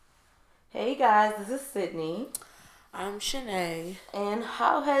guys, this is Sydney. I'm Shanae. And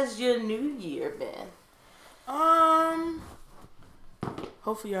how has your new year been?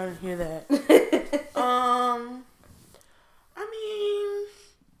 Hopefully y'all didn't hear that.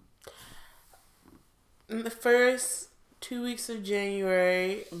 In the first 2 weeks of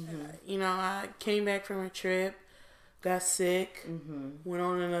January, I came back from a trip, got sick, went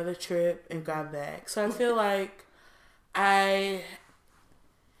on another trip, and got back. So I feel like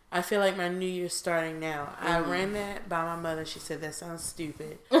I feel like my new year's starting now. I ran that by my mother. She said that sounds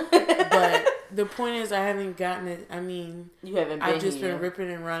stupid. But the point is I haven't gotten it. I mean, you haven't been I've just here. been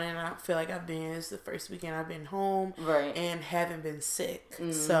ripping and running. I feel like it's the first weekend I've been home. Right. And haven't been sick.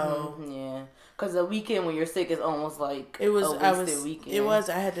 So. Yeah. Because the weekend when you're sick is almost like a wasted weekend. It was.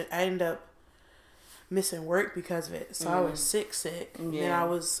 I ended up missing work because of it. So I was sick. And then I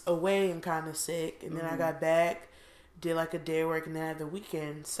was away and kind of sick. And then I got back. Did like a day of work and then I had the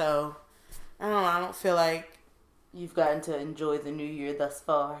weekend. So, I don't know. I don't feel like you've gotten to enjoy the new year thus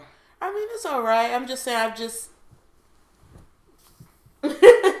far. I mean, it's alright. I'm just saying I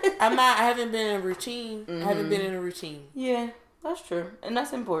haven't been in a routine. I haven't been in a routine. Yeah, that's true. And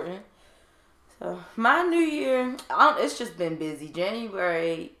that's important. So, my new year, it's just been busy.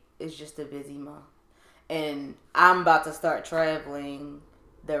 January is just a busy month. And I'm about to start traveling.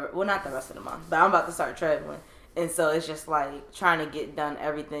 Not the rest of the month, but I'm about to start traveling. And so it's just like trying to get done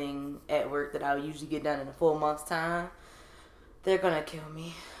everything at work that I would usually get done in a full month's time. They're going to kill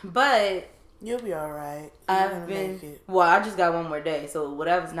me. But you'll be all right. I just got one more day. So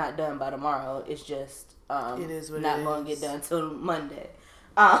whatever's not done by tomorrow, it's just it is what not going to get done till Monday.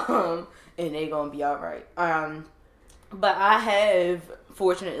 And they're going to be all right. But I have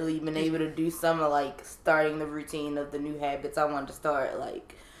fortunately been able to do some of like starting the routine of the new habits I wanted to start,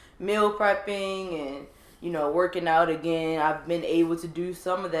 like meal prepping and working out again. I've been able to do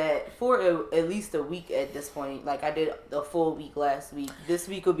some of that for at least a week at this point. Like I did a full week last week. This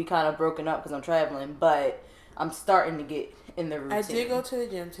week will be kind of broken up because I'm traveling, but I'm starting to get in the routine. I did go to the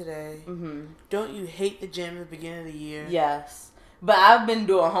gym today. Don't you hate the gym at the beginning of the year? Yes, but I've been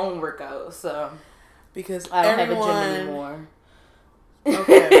doing home workouts, so because I don't have a gym anymore.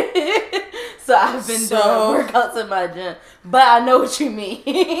 Okay. So I've been doing workouts in my gym. But I know what you mean.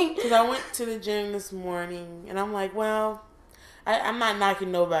 Because I went to the gym this morning and I'm like, well, I'm not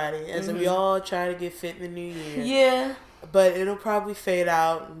knocking nobody. As we all try to get fit in the new year. Yeah. But it'll probably fade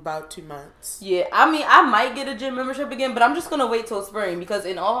out in about 2 months. Yeah. I mean, I might get a gym membership again, but I'm just going to wait till spring. Because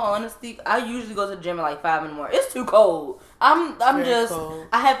in all honesty, I usually go to the gym at like 5 in the morning. It's too cold. I'm just cold.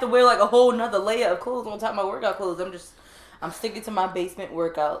 I have to wear like a whole nother layer of clothes on top of my workout clothes. I'm sticking to my basement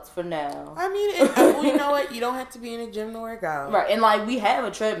workouts for now. I mean, you know what? You don't have to be in a gym to work out. Right. And, like, we have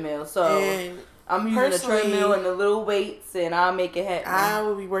a treadmill. So, I'm using the treadmill and the little weights, and I'll make it happen. I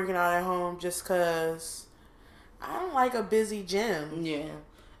will be working out at home just because I don't like a busy gym. Yeah.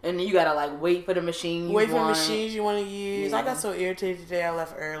 And then you got to, like, wait for the machine you want. Wait for machines you want to use. Yeah. I got so irritated today I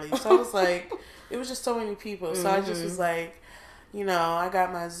left early. So, I was like, it was just so many people. So, I just was like, I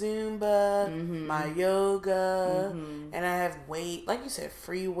got my Zumba, my yoga, and I have weight, like you said,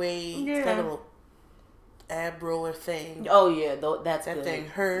 free weights, that little ab roller thing. Oh, yeah, that good. Thing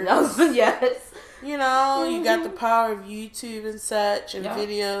hurts. Yes. You got the power of YouTube and such and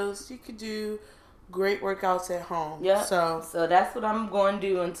videos. You could do great workouts at home. Yeah. So that's what I'm going to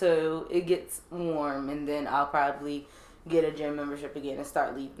do until it gets warm, and then I'll probably get a gym membership again and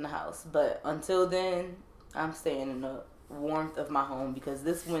start leaving the house. But until then, I'm staying in the warmth of my home because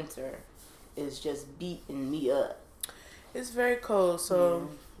this winter is just beating me up. It's very cold, so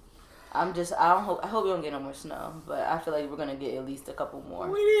I hope we don't get no more snow, but I feel like we're gonna get at least a couple more.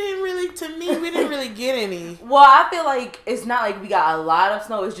 We didn't really get any. Well, I feel like it's not like we got a lot of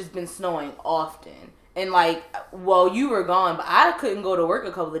snow, it's just been snowing often. And like, well, you were gone, but I couldn't go to work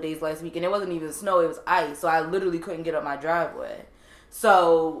a couple of days last week and it wasn't even snow, it was ice, so I literally couldn't get up my driveway.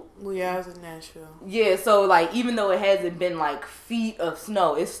 So I was in Nashville. Yeah, so like even though it hasn't been like feet of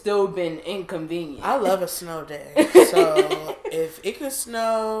snow, it's still been inconvenient. I love a snow day. So if it could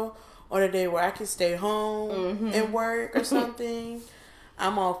snow on a day where I can stay home and work or something,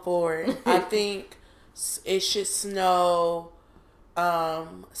 I'm all for it. I think it should snow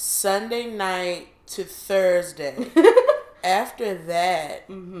Sunday night to Thursday. After that,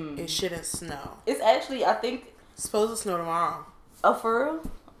 it shouldn't snow. It's actually, I think, it's supposed to snow tomorrow. Oh, for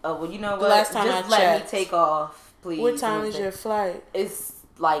real? Oh, well, you know what? The last time just I let checked. me take off, please. What time is your flight? It's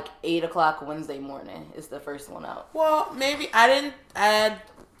like 8 o'clock Wednesday morning. It's the first one out. Well, maybe I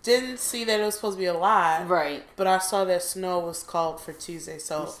didn't see that it was supposed to be a lot. Right. But I saw that snow was called for Tuesday,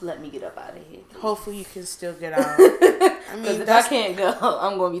 so just let me get up out of here. Hopefully you can still get out. I mean, if I can't go,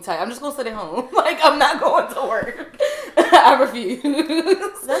 I'm going to be tired. I'm just going to sit at home. Like, I'm not going to work. I refuse.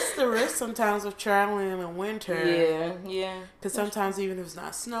 That's the risk sometimes of traveling in the winter. Yeah, yeah. Because sometimes even if it's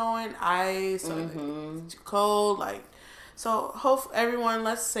not snowing, ice, or it's too cold, like... So, hope everyone,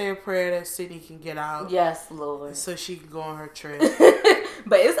 let's say a prayer that Sydney can get out. Yes, Lord. So she can go on her trip.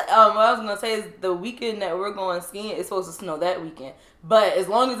 But it's what I was gonna say is the weekend that we're going skiing is supposed to snow that weekend. But as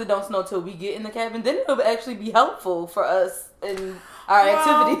long as it don't snow till we get in the cabin, then it'll actually be helpful for us in our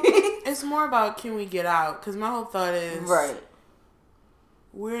activity. It's more about can we get out? Because my whole thought is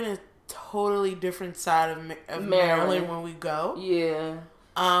we're in a totally different side of Maryland when we go. Yeah.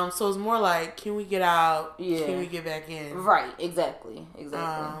 So it's more like, can we get out? Yeah. Can we get back in? Right. Exactly.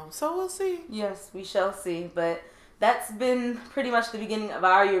 So we'll see. Yes, we shall see. But that's been pretty much the beginning of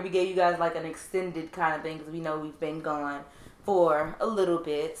our year. We gave you guys like an extended kind of thing because we know we've been gone for a little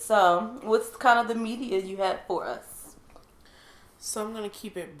bit. So what's kind of the media you had for us? So I'm going to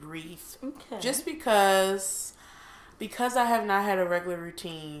keep it brief. Okay. Just because I have not had a regular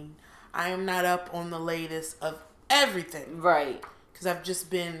routine, I am not up on the latest of everything. Right. Because I've just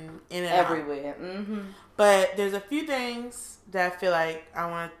been in and everywhere. out. Mm-hmm. But there's a few things that I feel like I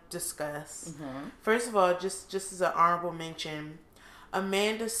want to discuss. Mm-hmm. First of all, just as an honorable mention,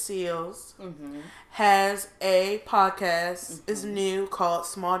 Amanda Seales has a podcast. It's new, called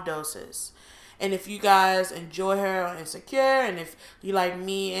Small Doses. And if you guys enjoy her on Insecure, and if you like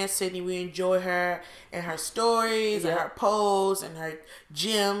me and Sydney, we enjoy her and her stories and her posts and her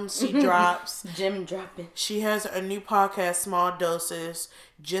gems she drops. Gem dropping. She has a new podcast, Small Doses.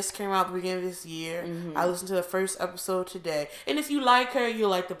 Just came out at the beginning of this year. I listened to the first episode today. And if you like her, you'll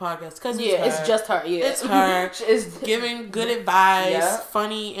like the podcast. Cause it's just her. Yeah. It's her. It's giving good advice,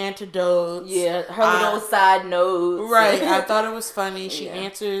 funny antidotes. Yeah, her little side notes. Right. I thought it was funny. She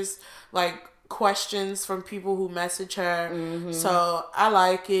answers, like, questions from people who message her. So I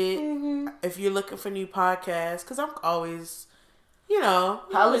like it. If you're looking for new podcasts, because I'm always,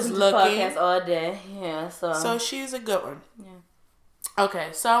 I listen to podcasts all day. Yeah, so she's a good one. Yeah. Okay,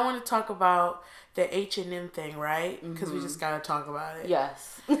 so I want to talk about the H&M thing, right? Because we just got to talk about it.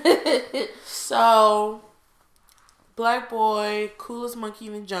 Yes. So, black boy, coolest monkey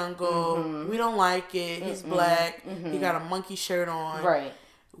in the jungle. We don't like it. He's black. He got a monkey shirt on. Right.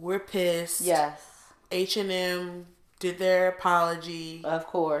 We're pissed. Yes. H&M did their apology. Of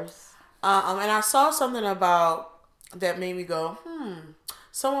course. And I saw something about that made me go,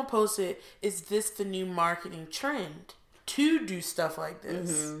 Someone posted, is this the new marketing trend to do stuff like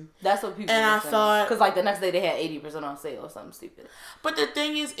this? That's what people. And I thought, because like the next day they had 80% on sale or something stupid. But the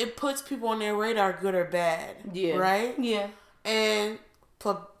thing is, it puts people on their radar, good or bad. Yeah. Right. Yeah. And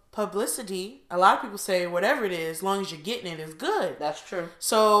publicity, a lot of people say whatever it is, as long as you're getting it, is good. That's true.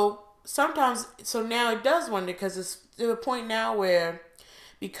 So now it does wonder, because it's to a point now where,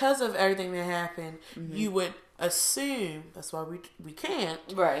 because of everything that happened, you would assume, that's why we can't,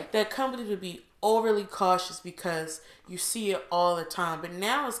 right, that companies would be overly cautious because you see it all the time. But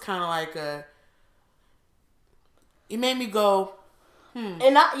now it's kind of like it made me go,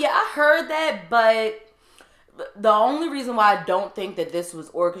 And I heard that, but the only reason why I don't think that this was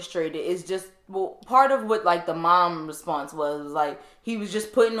orchestrated is just, part of what like the mom response was like, he was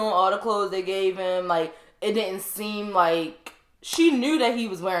just putting on all the clothes they gave him. Like, it didn't seem like she knew that he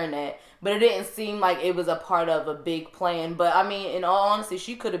was wearing that, but it didn't seem like it was a part of a big plan. But I mean, in all honesty,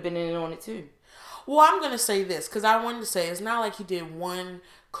 she could have been in on it too. Well, I'm going to say this, because I wanted to say it's not like he did one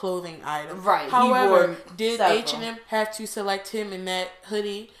clothing item. Right. However, did H&M have to select him in that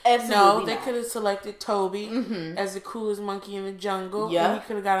hoodie? Absolutely no, they not. Could have selected Toby as the coolest monkey in the jungle. Yeah. And he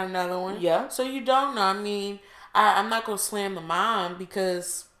could have got another one. Yeah. So you don't know. I mean, I'm not going to slam the mom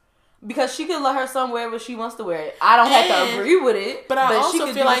because she could let her son wear what she wants to wear it. I don't have to agree with it. But I also she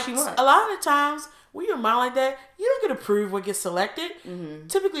could feel do like what she wants. A lot of the times when you're a mom like that, you don't get to prove what gets selected.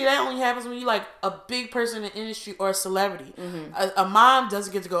 Typically, that only happens when you like a big person in the industry or a celebrity. A mom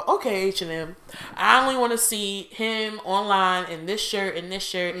doesn't get to go, okay, H&M, I only want to see him online in this shirt and this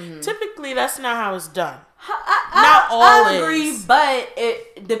shirt. Typically, that's not how it's done. I agree, but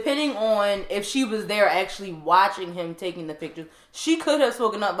depending on if she was there actually watching him taking the pictures, she could have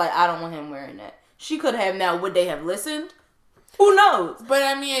spoken up like, I don't want him wearing that. She could have. Now, would they have listened? Who knows? But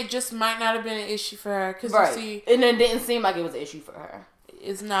I mean, it just might not have been an issue for her. Cause right. You see, and it didn't seem like it was an issue for her.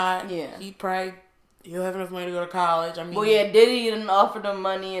 It's not. Yeah. He'll have enough money to go to college. I mean. Well, yeah, Diddy didn't offer them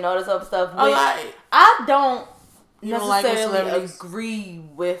money and all this other stuff. Which I don't necessarily agree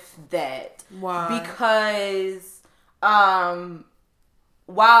with that. Why? Because,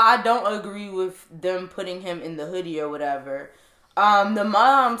 while I don't agree with them putting him in the hoodie or whatever, the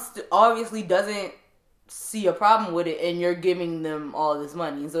mom obviously doesn't see a problem with it, and you're giving them all this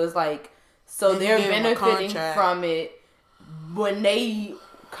money. So it's like, so they're benefiting from it when they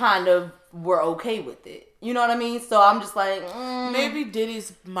kind of were okay with it. You know what I mean? So I'm just like, maybe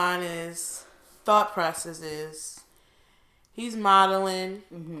Diddy's thought process is, he's modeling.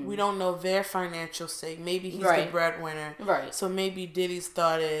 Mm-hmm. We don't know their financial stake. Maybe he's the breadwinner. Right. So maybe Diddy's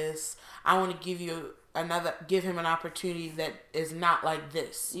thought is, I want to give him an opportunity that is not like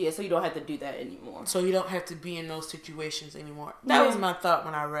this. Yeah, so you don't have to do that anymore. So you don't have to be in those situations anymore. That was my thought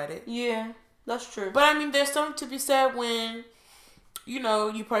when I read it. Yeah, that's true. But I mean, there's something to be said when,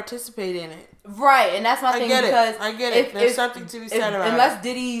 you participate in it. Right, and that's my thing, because I get it. There's something to be said about it. Unless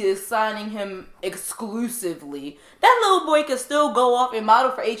Diddy is signing him exclusively, that little boy can still go off and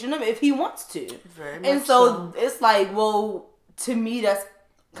model for H&M if he wants to. Very much and so it's like, well, to me, that's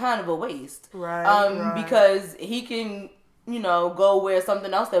kind of a waste. Right. Because he can, go wear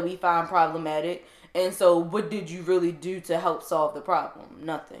something else that we find problematic. And so what did you really do to help solve the problem?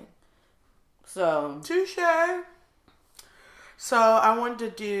 Nothing. So. Touche. So I wanted to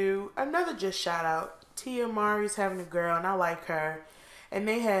do another just shout out. Tia Mari's having a girl, and I like her. And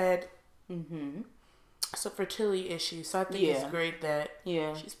they had some fertility issues. So I think it's great that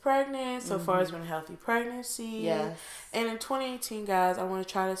she's pregnant. So far, it's been a healthy pregnancy. Yes. And in 2018, guys, I want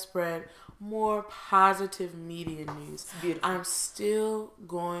to try to spread more positive media news. Beautiful. I'm still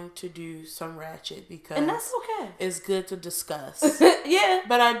going to do some ratchet because and that's okay. It's good to discuss. Yeah.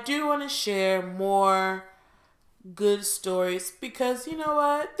 But I do want to share more good stories because you know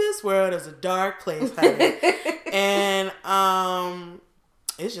what, this world is a dark place, honey. And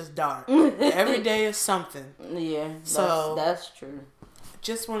it's just dark. Every day is something. Yeah, so that's true.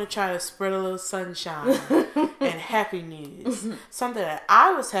 Just want to try to spread a little sunshine and happy news. Something that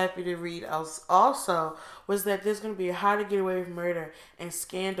I was happy to read also was that there's going to be a How to Get Away with Murder and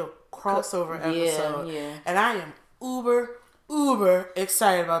Scandal crossover episode. Yeah. And I am uber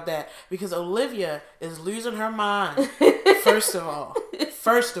excited about that because Olivia is losing her mind. First of all,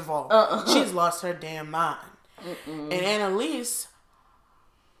 she's lost her damn mind. And Annalise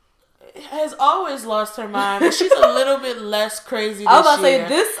has always lost her mind, but she's a little bit less crazy. I was about to say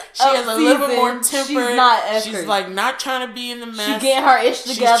this. She has a little bit more temper. She's like not trying to be in the mess. She getting her ish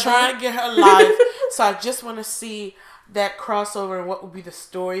together. She's trying to get her life. So I just want to see that crossover and what would be the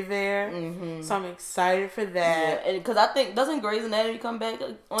story there. So I'm excited for that. Yeah, because I think, doesn't Grey's Anatomy come back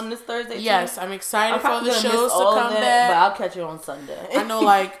on this Thursday too? Yes, I'm excited for the shows to come back. But I'll catch it on Sunday. I know,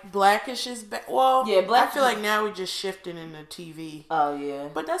 like, Blackish is back. Well, yeah, I feel like now we just shifting into TV. Oh, yeah.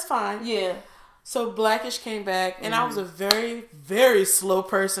 But that's fine. Yeah. So Blackish came back, and I was a very, very slow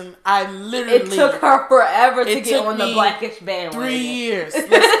person. It took her forever to get on the Blackish bandwagon. 3 years.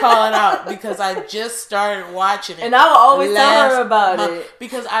 Let's call it out, because I just started watching it. And I will always tell her about it.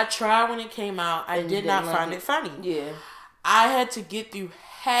 Because I tried when it came out. I did not find it funny. Yeah. I had to get through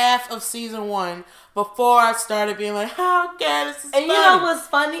half of season 1 before I started being like, how this is funny. And you know what's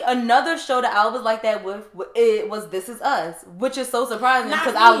funny? Another show that I was like that with, it was This Is Us, which is so surprising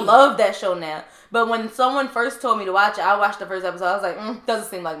because I love that show now. But when someone first told me to watch it, I watched the first episode. I was like, doesn't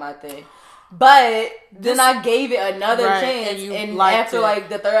seem like my thing. But then I gave it another chance, and after like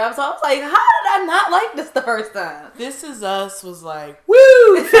the third episode, I was like, how did I not like this the first time? This Is Us was like,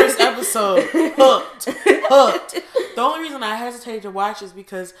 woo! First episode, hooked. The only reason I hesitated to watch is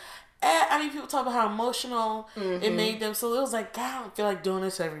because people talk about how emotional it made them. So it was like, God, I don't feel like doing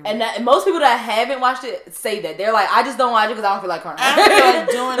this every week. And most people that haven't watched it say that. They're like, I just don't watch it because I don't feel like crying. I don't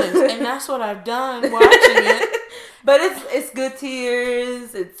feel like doing this. And that's what I've done watching it. But it's good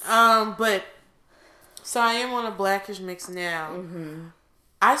tears. But so I am on a Blackish mix now.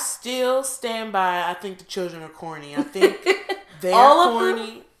 I still stand by. I think the children are corny. I think they're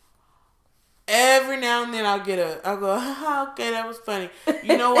corny. Every now and then I'll go, okay, that was funny.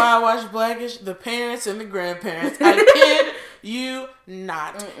 You know why I watch Blackish? The parents and the grandparents. I kid you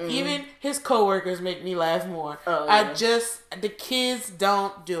not. Even his coworkers make me laugh more. Oh, yeah. The kids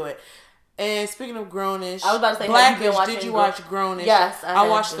don't do it. And speaking of Grownish, I was about to say, Blackish, did you watch Grownish? Yes, I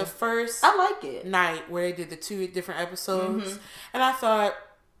watched the first night where they did the 2 different episodes. And I thought,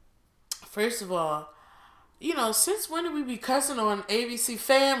 first of all, since when did we be cussing on ABC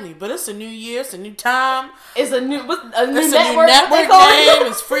Family? But it's a new year, it's a new time. It's a new network name.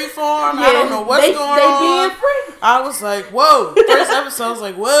 It's Freeform. Yeah, I don't know what's going on. They being free. I was like, whoa. First episode, I was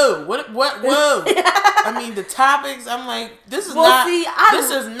like, whoa. What? Whoa. I mean, the topics. I'm like, this is not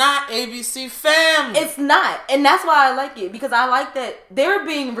ABC Family. It's not, and that's why I like it, because I like that they're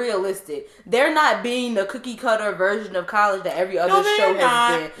being realistic. They're not being the cookie cutter version of college that every other show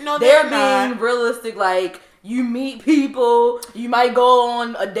has been. No, they're being realistic. Like, you meet people, you might go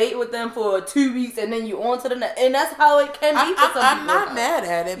on a date with them for 2 weeks, and then you on to the next, and that's how it can be for some people. I'm not mad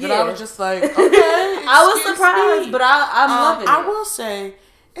at it, but I was just like, okay. I was surprised, but I'm loving it. I will say,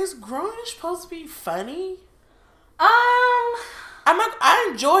 is Grownish supposed to be funny? I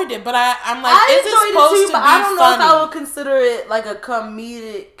enjoyed it, but I'm like, is it supposed to be funny? I don't know if I would consider it like a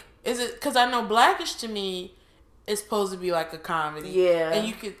comedic. Is it? Because I know Blackish to me is supposed to be like a comedy. Yeah. And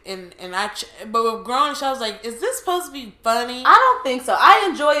you could, but with Grownish, I was like, is this supposed to be funny? I don't think so. I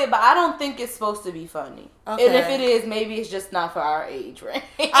enjoy it, but I don't think it's supposed to be funny. Okay. And if it is, maybe it's just not for our age range.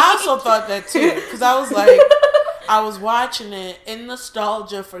 I also thought that too, because I was like, I was watching it in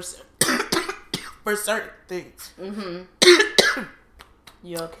nostalgia for certain things. Mm-hmm.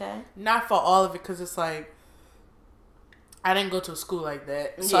 You okay? Not for all of it, because it's like, I didn't go to a school like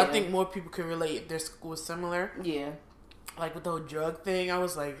that. So I think more people can relate if their school was similar. Yeah. Like with the whole drug thing, I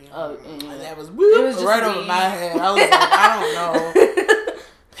was like, that was, right over my head. I was like, I don't know.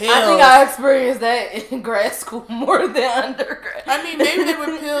 Pills. I think I experienced that in grad school more than undergrad. I mean, maybe there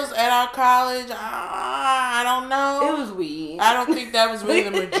were pills at our college. I don't know. It was weed. I don't think that was really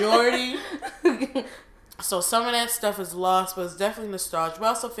the majority. So some of that stuff is lost, but it's definitely nostalgia. But I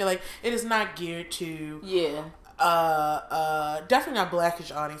also feel like it is not geared to definitely not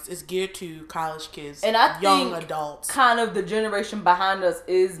Blackish audience. It's geared to college kids, and I young think adults. Kind of the generation behind us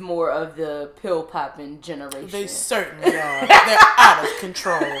is more of the pill popping generation. They certainly are. They're out of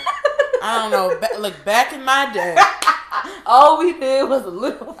control. I don't know. Look, back in my day, all we did was a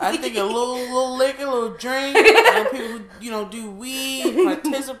little. I think a little liquor, a little drink. And people who do weed,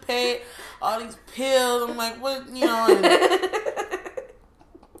 participate. All these pills. I'm like, what?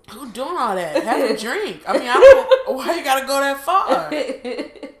 Who doing all that? Have a drink. I mean, I don't know why you gotta go that far.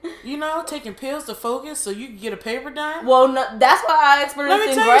 Taking pills to focus so you can get a paper done. Well, no, that's what I experienced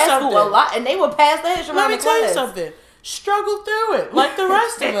in grad school a lot, and they would pass that shit. Let me tell you something. Struggle through it like the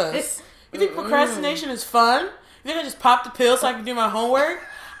rest of us. You think procrastination is fun? You think I just pop the pill so I can do my homework?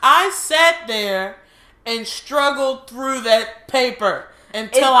 I sat there and struggled through that paper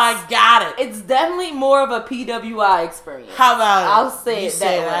until I got it. It's definitely more of a PWI experience. How about it? I'll say it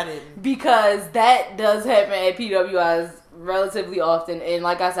that way. Because that does happen at PWIs relatively often. And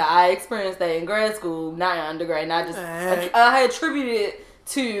like I said, I experienced that in grad school, not in undergrad. And I attributed it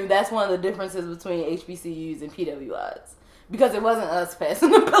to, that's one of the differences between HBCUs and PWIs. Because it wasn't us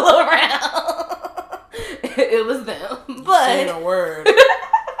passing the pillow around. It was them. But saying a word.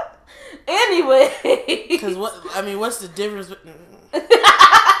 Anyway. Because what's the difference?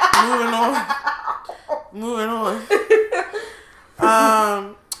 Moving on.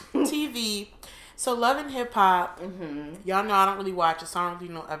 TV. So Love and Hip Hop. Mm-hmm. Y'all know I don't really watch it, so I don't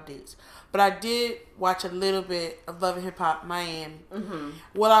really know updates. But I did watch a little bit of Love and Hip Hop Miami. Mm-hmm.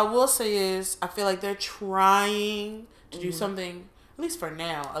 What I will say is, I feel like they're trying to do something, at least for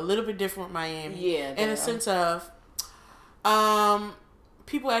now, a little bit different with Miami. Yeah. In a sense of,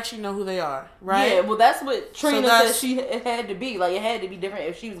 people actually know who they are, right? Yeah, well, that's what Trina said it had to be. Like, it had to be different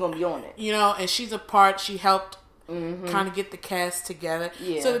if she was going to be on it. And she's a part, she helped kind of get the cast together.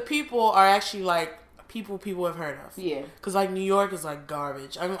 Yeah. So the people are actually, like, people have heard of. Yeah. Because, like, New York is, like,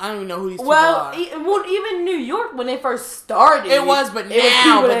 garbage. I don't even know who these people are. Well, even New York, when they first started. It was, but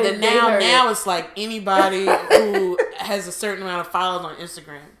now it's, like, anybody who has a certain amount of followers on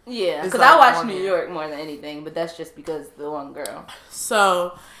Instagram. Yeah, because I watch New York more than anything, but that's just because the one girl.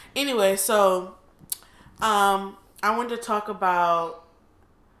 So, anyway, I wanted to talk about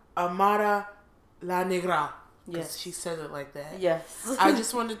Amara La Negra. Yes. She says it like that. Yes. I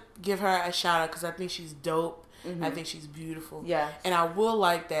just want to give her a shout out because I think she's dope. Mm-hmm. I think she's beautiful. Yeah. And I will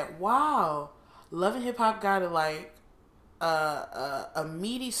like that. Wow. Love and Hip Hop got a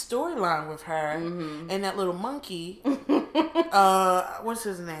meaty storyline with her and that little monkey. What's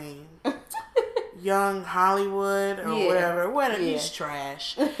his name? Young Hollywood or whatever. He's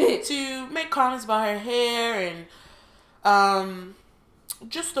trash. To make comments about her hair and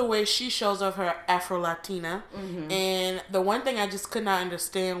just the way she shows off her Afro-Latina. Mm-hmm. And the one thing I just could not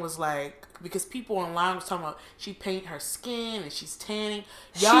understand was like, because people online was talking about she paint her skin and she's tanning.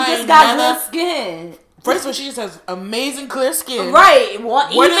 She just got good skin. First of all, she just has amazing clear skin. Right.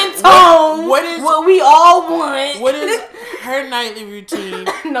 Even tone. What we all want. What is her nightly routine?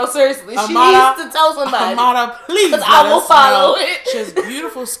 No, seriously. She needs to tell somebody. Amada, please. Because I will follow it. She has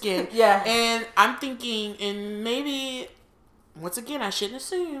beautiful skin. Yeah. And I'm thinking, and maybe, once again, I shouldn't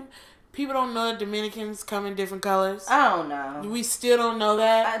assume, people don't know that Dominicans come in different colors. I don't know. We still don't know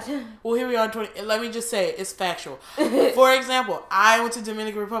that. Well, here we are. Let me just say, it's factual. For example, I went to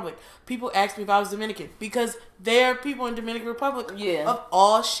Dominican Republic. People asked me if I was Dominican because there are people in Dominican Republic of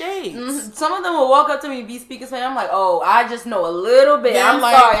all shades. Mm-hmm. Some of them will walk up to me and be speaking Spanish. I'm like, oh, I just know a little bit. I'm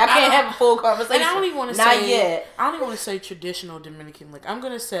like, sorry, I can't have a full conversation. And I don't even want to Not yet. I don't even want to say traditional Dominican look. I'm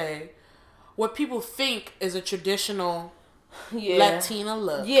gonna say what people think is a traditional Latina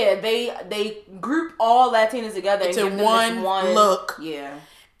look. Yeah, they group all Latinas together into one look. Yeah,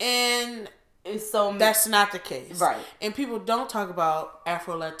 and it's so that's not the case, right? And people don't talk about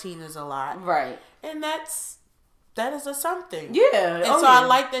Afro Latinas a lot, right? And that is a something. Yeah, and so I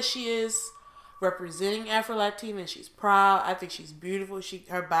like that she is representing Afro Latina. She's proud. I think she's beautiful.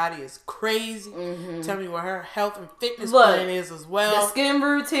 Her body is crazy. Mm-hmm. Tell me what her health and fitness plan is as well. The skin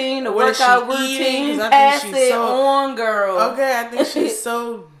routine, the workout routine. Pass it on, girl. Okay, I think she's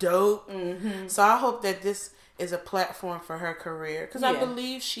so dope. Mm-hmm. So I hope that this is a platform for her career because I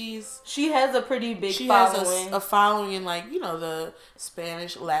believe she has a pretty big following. Has a following in the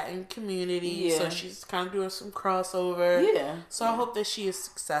Spanish Latin community. So she's kind of doing some crossover. Yeah. So I hope that she is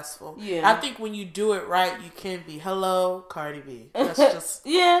successful. Yeah. I think when you do it right, you can be Cardi B. That's just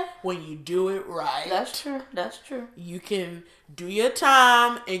when you do it right. That's true. You can do your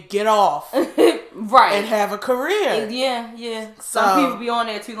time and get off. Right. And have a career. Yeah. Some people be on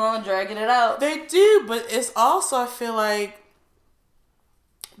there too long dragging it out. They do, but it's also, I feel like,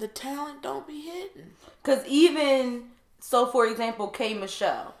 the talent don't be hitting. Because for example, K.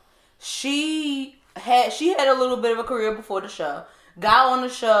 Michelle, she had a little bit of a career before the show. Got on the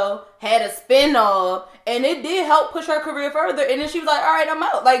show, had a spin-off, and it did help push her career further. And then she was like, all right, I'm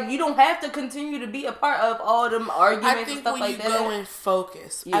out. Like, you don't have to continue to be a part of all them arguments and stuff like that. I think when you go in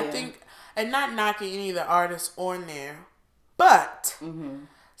focus, I think, and not knocking any of the artists on there, but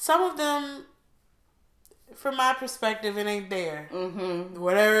some of them, from my perspective, it ain't there. Mm-hmm.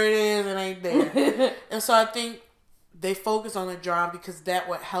 Whatever it is, it ain't there. And so I think they focus on the drama because that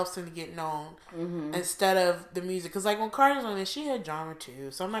what helps them to get known instead of the music. Because when Cardi's on there, she had drama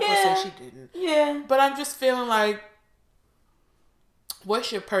too. So I'm not going to say she didn't. Yeah. But I'm just feeling like,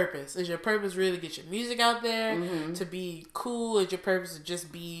 what's your purpose? Is your purpose really to get your music out there? To be cool? Is your purpose to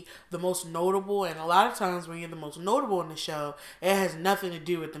just be the most notable? And a lot of times when you're the most notable in the show, it has nothing to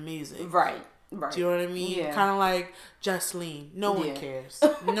do with the music. Right. Do you know what I mean? Yeah. Kind of like Jocelyn. No one cares.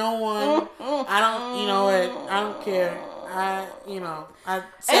 No one. You know what? I don't care. Ain't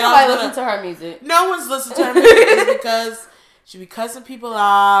nobody listen to her music. No one's listening to her music because she be cussing people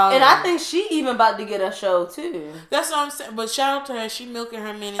out. And I think she even about to get a show too. That's what I'm saying. But shout out to her. She milking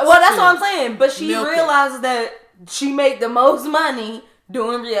her minutes. Well, that's what I'm saying. But she realizes that she make the most money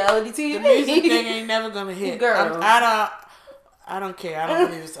doing reality TV. The music thing ain't never gonna hit. Girl. I don't care. I don't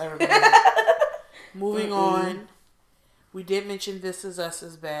believe it's ever going to happen. Moving on. We did mention This Is Us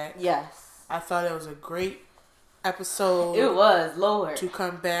is back. Yes. I thought it was a great episode. It was, Lord. To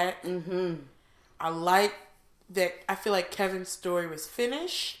come back. Mm-hmm. I like that. I feel like Kevin's story was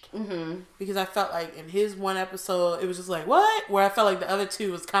finished. Mm-hmm. Because I felt like in his one episode, it was just like, what? Where I felt like the other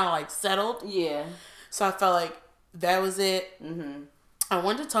two was kind of like settled. Yeah. So I felt like that was it. Mm-hmm. I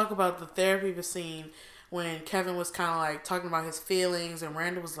wanted to talk about the therapy scene when Kevin was kind of like talking about his feelings and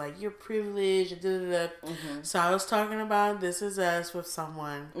Randall was like, you're privileged. Mm-hmm. So I was talking about This Is Us with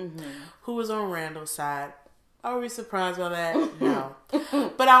someone who was on Randall's side. Are we surprised by that? No.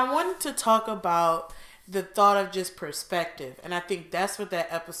 But I wanted to talk about the thought of just perspective. And I think that's what that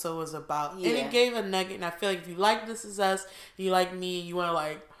episode was about. Yeah. And it gave a nugget. And I feel like if you like This Is Us, you like me, you want to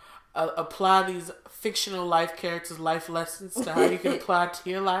like apply these fictional life characters' life lessons to how you can apply it to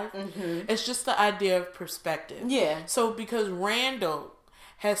your life. Mm-hmm. It's just the idea of perspective. Yeah. So because Randall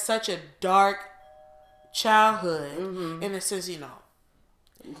has such a dark childhood, in the sense, he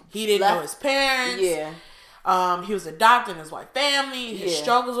didn't know his parents. Yeah. He was adopted, his white family, his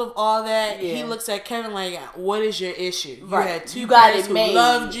struggles with all that. Yeah. He looks at Kevin like, what is your issue? Right. You had two parents who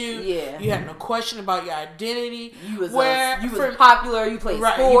loved you. Yeah. You had no question about your identity. You was popular. You played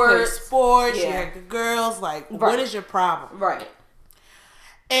sports. You played sports. Yeah. You had the girls. Like, what is your problem? Right.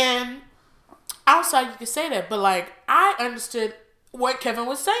 And outside, you could say that. But, like, I understood what Kevin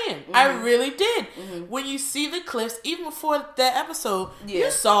was saying. I really did. When you see the clips, even before that episode,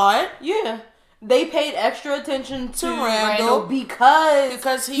 you saw it. Yeah. they paid extra attention to Randall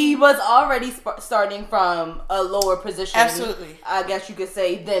because he was already starting from a lower position. Absolutely, I guess you could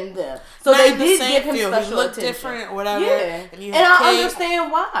say than them. So they did give him special he looked attention. Different, whatever. Yeah, and I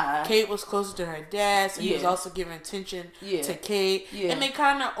understand why. Kate was closer to her dad, so he was also giving attention to Kate, and they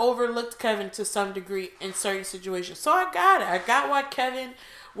kind of overlooked Kevin to some degree in certain situations. So I got it. I got why Kevin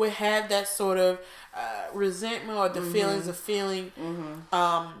would have that sort of resentment or the feelings of feeling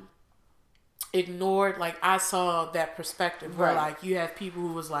ignored. Like, I saw that perspective where like you have people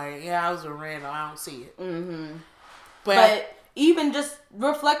who was like, yeah, I was a Randall, I don't see it. But even just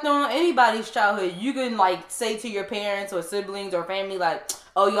reflecting on anybody's childhood, you can like say to your parents or siblings or family like,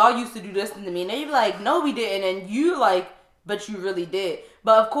 oh, y'all used to do this to me, and they be like, no, we didn't, and you like, but you really did.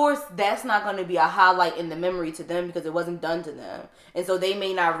 But of course, that's not going to be a highlight in the memory to them because it wasn't done to them. And so they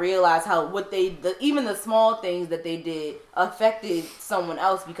may not realize how even the small things that they did affected someone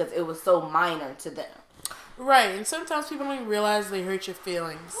else because it was so minor to them. Right. And sometimes people don't even realize they hurt your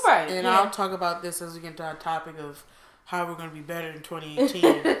feelings. Right. And I'll talk about this as we get into our topic of how we're going to be better in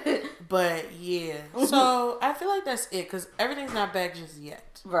 2018. But yeah. So I feel like that's it because everything's not back just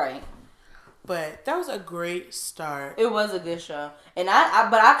yet. Right. But that was a great start. It was a good show. And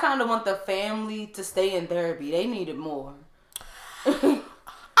I kind of want the family to stay in therapy. They needed more.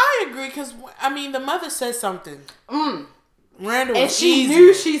 I agree because, I mean, the mother said something. Randall was and she easier.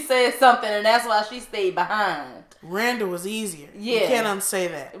 knew she said something, and that's why she stayed behind. Randall was easier. Yeah. You can't unsay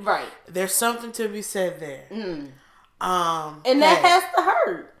that. Right. There's something to be said there. And that has to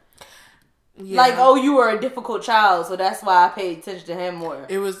hurt. Yeah. Like, oh, you were a difficult child, so that's why I paid attention to him more.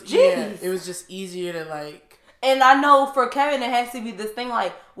 It was, it was just easier to like. And I know for Kevin, it has to be this thing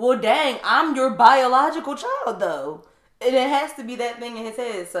like, well, dang, I'm your biological child, though. And it has to be that thing in his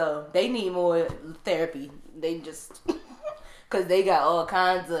head, so they need more therapy. They just, because they got all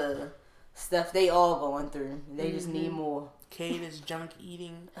kinds of stuff they all going through. They just need more. Kate is junk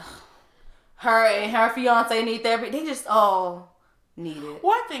eating. Her and her fiance need therapy. They just all need it.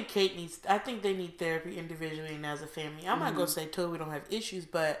 Well, I think they need therapy individually and as a family. I'm not going to say totally we don't have issues,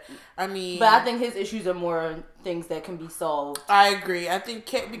 but I mean. But I think his issues are more things that can be solved. I agree. I think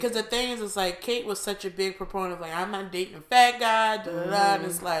Kate, because the thing is, it's like Kate was such a big proponent of like, I'm not dating a fat guy, and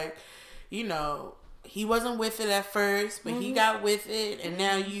it's like, you know, he wasn't with it at first, but he got with it, and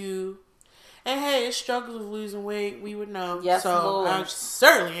now you. And hey, it struggles with losing weight. We would know. Yes, so Lord. I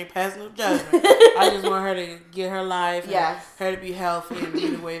certainly ain't passing no judgment. I just want her to get her life. And her to be healthy and be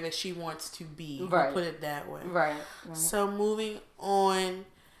the way that she wants to be. Right. We'll put it that way. Right. So moving on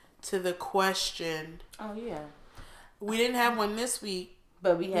to the question. Oh yeah. We didn't have one this week.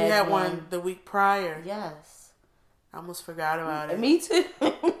 But we had one the week prior. Yes. I almost forgot about it. Me too.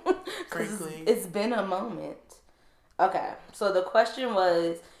 Frankly. It's been a moment. Okay. So the question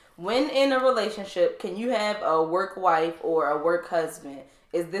was, when in a relationship, can you have a work wife or a work husband?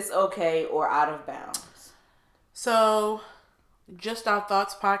 Is this okay or out of bounds? So, Just Our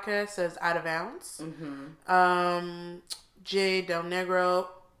Thoughts podcast says out of bounds. Jay Del Negro.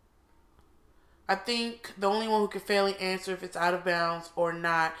 I think the only one who can fairly answer if it's out of bounds or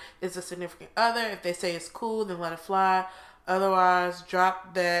not is a significant other. If they say it's cool, then let it fly. Otherwise,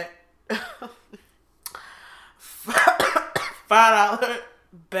 drop that $5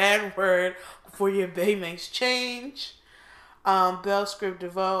 bad word before your bae makes change. Bell Script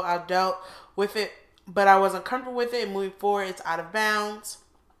DeVoe, I dealt with it, but I wasn't comfortable with it. Moving forward, it's out of bounds.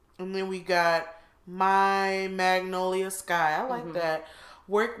 And then we got My Magnolia Sky. I like that.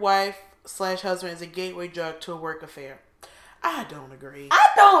 Work wife / husband is a gateway drug to a work affair. I don't agree. I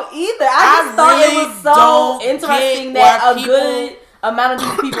don't either. I just thought it was so interesting that a good amount of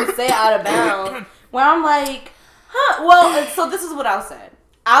these people say out of bounds. Where I'm like, huh? Well, so this is what I'll say.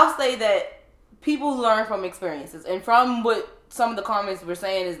 I'll say that people learn from experiences, and from what some of the comments were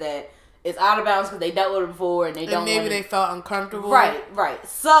saying is that it's out of bounds because they dealt with it before and they don't. Maybe they felt uncomfortable. Right.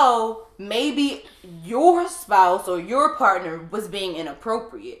 So maybe your spouse or your partner was being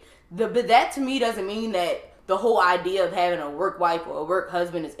inappropriate. But that to me doesn't mean that the whole idea of having a work wife or a work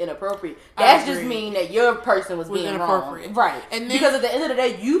husband is inappropriate. That just mean that your person was being inappropriate. Wrong. Right. And then, because at the end of the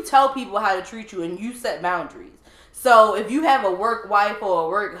day, you tell people how to treat you and you set boundaries. So if you have a work wife or a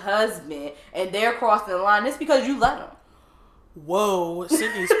work husband and they're crossing the line, it's because you let them. Whoa,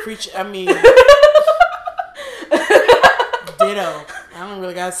 Sydney's preaching. I mean, ditto. I don't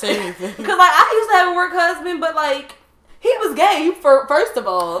really gotta say anything. Because like I used to have a work husband, but like he was gay first of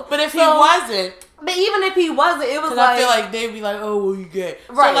all. But if he wasn't. But even if he wasn't, it was like... I feel like they'd be like, oh, well, you gay.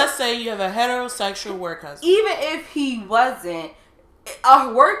 Right. So let's say you have a heterosexual work husband. Even if he wasn't,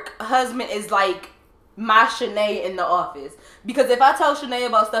 a work husband is like my Shanae in the office. Because if I tell Shanae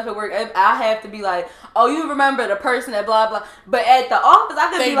about stuff at work, I have to be like, oh, you remember the person that blah, blah. But at the office,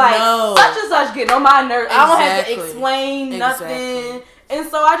 I could be like, such and such getting on my nerves. I don't have to explain nothing. And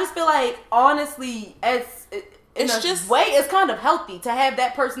so I just feel like, honestly, it's kind of healthy to have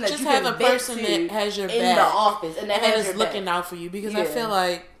that person that just you have can a person that has your back in the office and that is looking out for you. Because I feel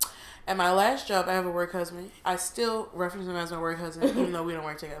like at my last job, I have a work husband. I still reference him as my work husband, even though we don't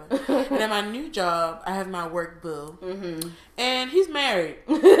work together. And at my new job, I have my work boo. Mm-hmm. And he's married.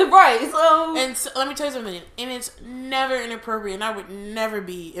 Right. So let me tell you something. And it's never inappropriate. And I would never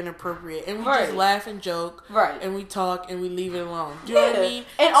be inappropriate. And we just laugh and joke. Right. And we talk and we leave it alone. Do you know what I mean?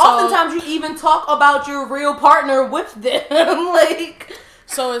 And oftentimes you even talk about your real partner with them. Like.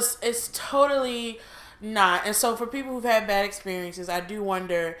 So it's totally not. And so for people who've had bad experiences, I do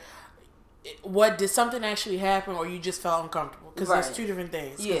wonder, did something actually happen, or you just felt uncomfortable? Because there's two different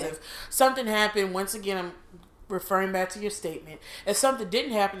things. Because if something happened, once again, I'm referring back to your statement. If something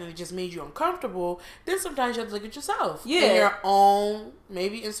didn't happen and it just made you uncomfortable, then sometimes you have to look at yourself. Yeah. And your own,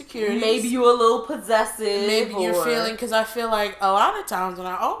 maybe insecurities. Maybe you're a little possessive. Maybe you're feeling, because I feel like a lot of times, and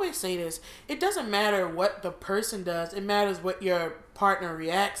I always say this, it doesn't matter what the person does. It matters what your partner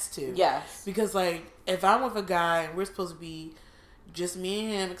reacts to. Yes. Because, like, if I'm with a guy and we're supposed to be just me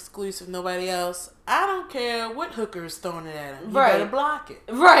and him, exclusive, nobody else, I don't care what hooker is throwing it at him. You better block it.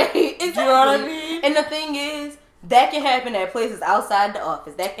 Right. Exactly. You know what I mean? And the thing is, that can happen at places outside the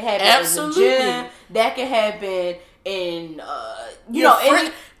office. That can happen in the gym. That can happen in,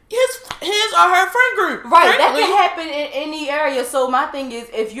 his or her friend group. Right. That can happen in any area. So my thing is,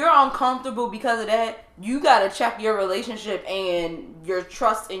 if you're uncomfortable because of that, you gotta check your relationship and your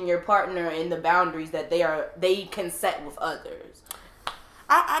trust in your partner and the boundaries that they can set with others.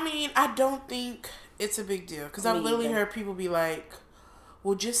 I mean, I don't think it's a big deal, because I've literally heard people be like,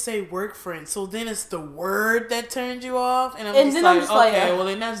 well, just say work friend. So then it's the word that turns you off. And I'm just like, okay, well,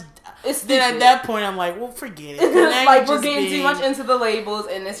 then that's... Then at that point, I'm like, well, forget it. Like, we're getting too much into the labels,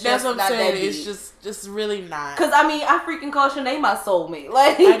 and it's just not that deep. It's just really not. Because, I mean, I freaking call Shanae my soulmate.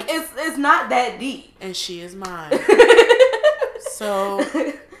 Like, it's not that deep. And she is mine. So,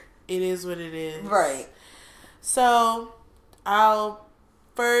 it is what it is. Right. So, I'll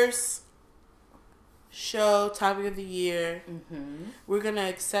first show topic of the year. Mm-hmm. We're gonna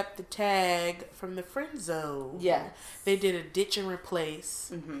accept the tag from the friend zone. Yes. They did a ditch and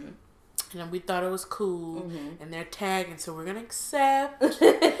replace. Mm-hmm. And we thought it was cool. Mm-hmm. And they're tagging, so we're gonna accept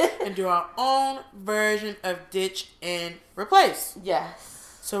and do our own version of ditch and replace.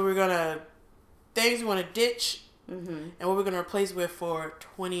 Yes. So we're gonna things we want to ditch, and what we're gonna replace with for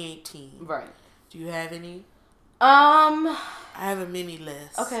 2018. Right. Do you have any? I have a mini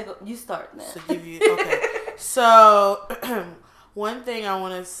list. Okay, you start now. So one thing I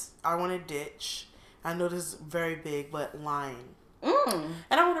want to ditch. I know this is very big, but lying. And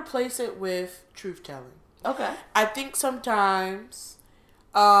I want to replace it with truth telling. Okay. I think sometimes,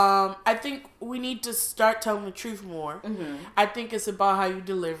 I think we need to start telling the truth more. Mm-hmm. I think it's about how you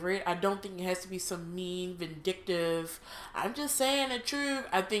deliver it. I don't think it has to be some mean, vindictive, I'm just saying the truth.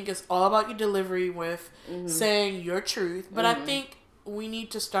 I think it's all about your delivery with saying your truth. But I think we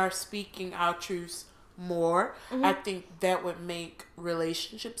need to start speaking our truths more. I think that would make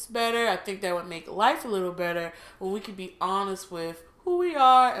relationships better. I think that would make life a little better when we can be honest with who we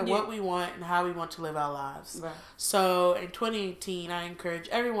are and what we want and how we want to live our lives. Right. So in 2018, I encourage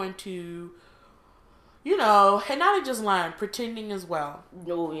everyone to, and not just lying, pretending as well.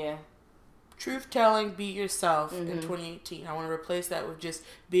 Oh, yeah. Truth telling, be yourself in 2018. I want to replace that with just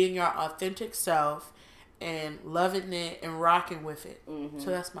being your authentic self and loving it and rocking with it. So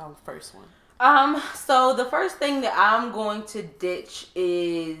that's my first one. So the first thing that I'm going to ditch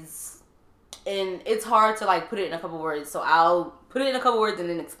is, and it's hard to like put it in a couple words, so I'll put it in a couple words and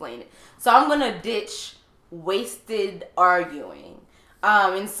then explain it. So I'm gonna ditch wasted arguing.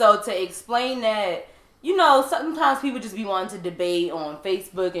 And so to explain that, sometimes people just be wanting to debate on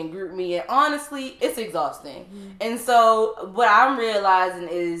Facebook and group me, and honestly, it's exhausting. And so what I'm realizing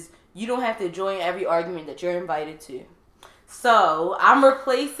is you don't have to join every argument that you're invited to. So I'm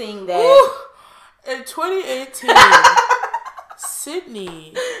replacing that. Ooh. In 2018,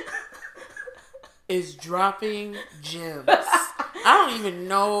 Sydney is dropping gems. I don't even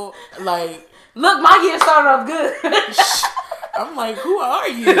know, like... Look, my year started off good. I'm like, who are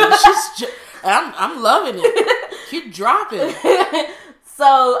you? I'm loving it. Keep dropping.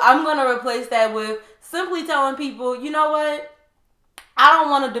 So I'm going to replace that with simply telling people, you know what? I don't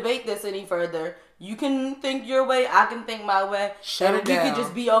want to debate this any further. You can think your way, I can think my way. Shut it down. We could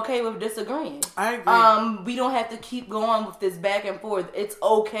just be okay with disagreeing. I agree. We don't have to keep going with this back and forth. It's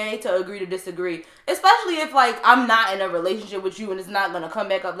okay to agree to disagree. Especially if, like, I'm not in a relationship with you and it's not going to come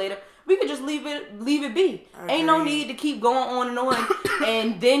back up later. We could just leave it be. Ain't no need to keep going on and on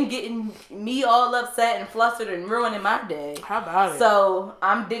and then getting me all upset and flustered and ruining my day. How about it? So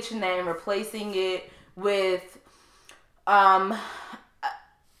I'm ditching that and replacing it with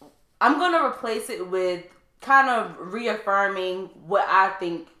I'm gonna replace it with kind of reaffirming what I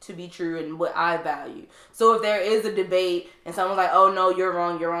think to be true and what I value. So if there is a debate and someone's like, "Oh no, you're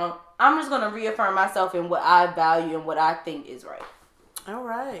wrong," I'm just gonna reaffirm myself in what I value and what I think is right. All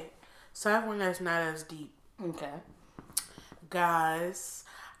right. So I have one that's not as deep. Okay. Guys,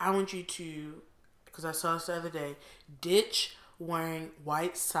 I want you to, because I saw this the other day, ditch wearing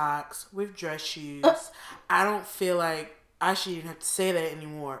white socks with dress shoes. I don't feel like I shouldn't even have to say that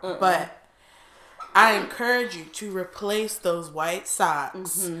anymore. But I encourage you to replace those white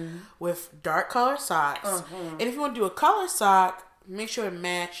socks with dark color socks. And if you want to do a color sock, make sure to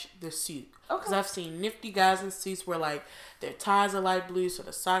match the suit. Because I've seen nifty guys in suits where, like, their ties are light blue, so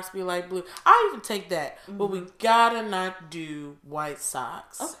the socks be light blue. I'll even take that. But we gotta not do white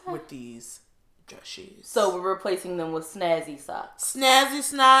socks with these dress shoes. So we're replacing them with snazzy socks. Snazzy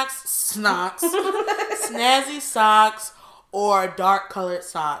snocks. Snazzy socks or a dark colored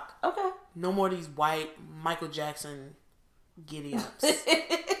sock. Okay. No more of these white Michael Jackson giddy ups.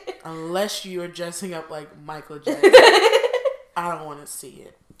 Unless you are dressing up like Michael Jackson. I don't want to see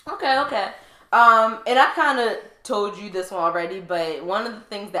it. Okay. And I kind of told you this one already, but one of the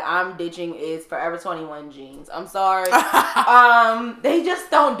things that I'm ditching is Forever 21 jeans. I'm sorry. They just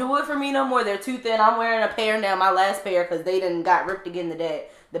don't do it for me no more. They're too thin. I'm wearing a pair now, my last pair, because they done got ripped again today.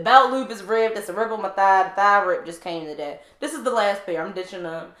 The belt loop is ripped. It's a rip on my thigh. The thigh rip just came today. This is the last pair. I'm ditching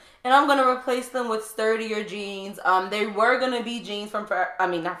them. And I'm going to replace them with sturdier jeans. They were going to be jeans from,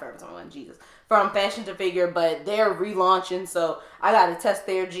 not Forever 21, Jesus. From Fashion to Figure, but they're relaunching, so I got to test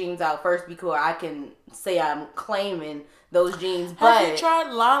their jeans out first before I can say I'm claiming those jeans. But have you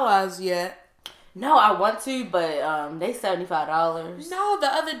tried Lala's yet? No, I want to, but they $75. No,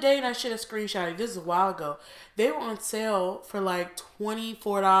 the other day, and I should have screenshotted. This is a while ago. They were on sale for like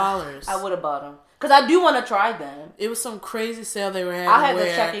 $24. I would have bought them because I do want to try them. It was some crazy sale they were having. I had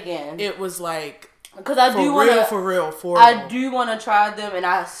to check again. It was like. Because I do want to, for real. I do want to try them, and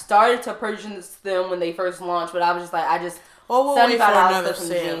I started to purchase them when they first launched, but I was just like, we'll wait for another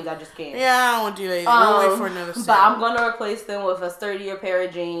sale. Jeans, I just can't. Yeah, I don't want to do that either. We'll wait for another sale. But I'm going to replace them with a sturdier pair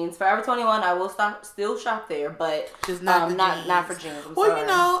of jeans. Forever 21, I will still shop there, but just not for jeans. Well, you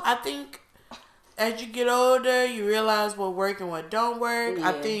know, I think as you get older, you realize what works and what don't work. Yeah.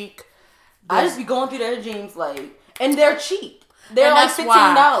 I think I just be going through their jeans, like, and they're cheap. They're like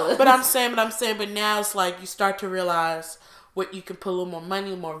 $15. But I'm saying, but now it's like you start to realize what you can put a little more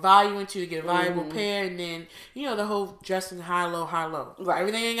money, more value into to get a valuable pair, and then, you know, the whole dressing high, low. Right.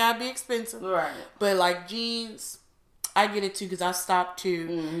 Everything ain't gotta be expensive. Right. But like jeans, I get it too because I stopped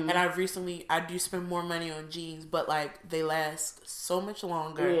too, and I do spend more money on jeans, but like they last so much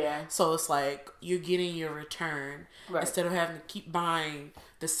longer. Yeah. So it's like you're getting your return instead of having to keep buying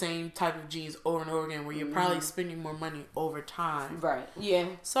the same type of jeans over and over again, where you're probably spending more money over time. Right. Yeah.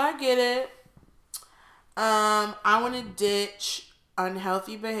 So I get it. I want to ditch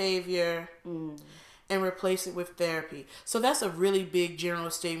unhealthy behavior and replace it with therapy. So that's a really big general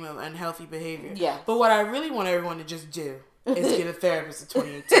statement of unhealthy behavior. Yeah. But what I really want everyone to just do is get a therapist in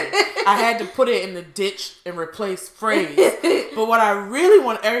 2018. I had to put it in the ditch and replace phrase. But what I really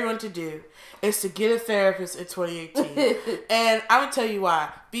want everyone to do is to get a therapist in 2018. And I'm going to tell you why.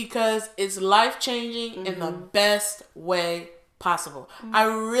 Because it's life-changing in the best way possible. I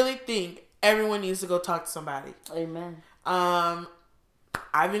really think everyone needs to go talk to somebody. Amen.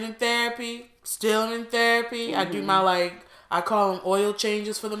 I've been in therapy, still in therapy. I do my, I call them oil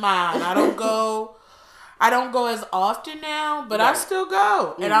changes for the mind. I don't go as often now, but I still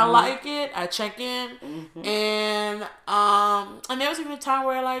go. And I like it. I check in. And there was even a time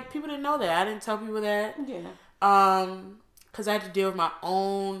where, like, people didn't know that. I didn't tell people that. Yeah. Because I had to deal with my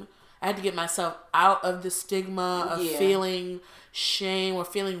own, I had to get myself out of the stigma of feeling shame or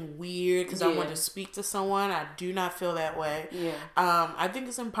feeling weird because I wanted to speak to someone. I do not feel that way. Yeah. I think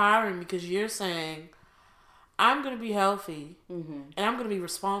it's empowering because you're saying, I'm going to be healthy and I'm going to be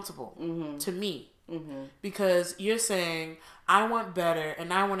responsible to me. Because you're saying, I want better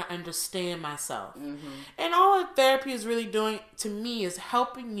and I want to understand myself. And all that therapy is really doing to me is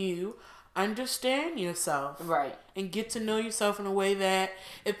helping you understand yourself. Right. And get to know yourself in a way that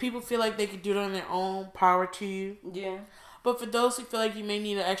if people feel like they can do it on their own, power to you. Yeah. But for those who feel like you may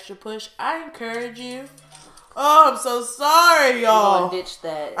need an extra push, I encourage you. Oh, I'm so sorry, y'all. We're gonna ditch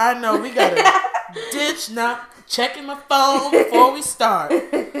that. I know, we gotta ditch, not checking my phone before we start.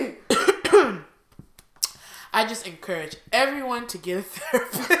 I just encourage everyone to get a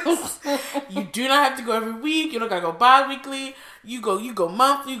therapist. You do not have to go every week. You don't gotta go bi-weekly. You go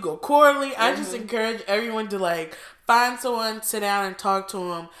monthly, you go quarterly. I just encourage everyone to like find someone, sit down and talk to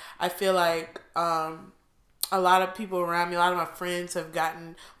them. I feel like a lot of people around me, a lot of my friends have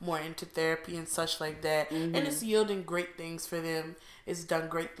gotten more into therapy and such like that. And it's yielding great things for them. It's done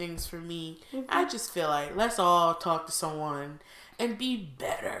great things for me. I just feel like let's all talk to someone and be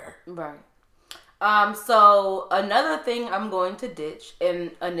better. Right. So another thing I'm going to ditch,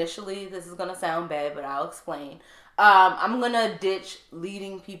 and initially this is gonna sound bad, but I'll explain. I'm gonna ditch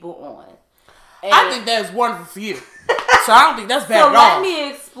leading people on. And I think that is wonderful for you. So I don't think that's bad at all. So let me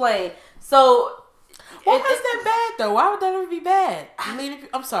explain. So why is that bad though? Why would that ever be bad?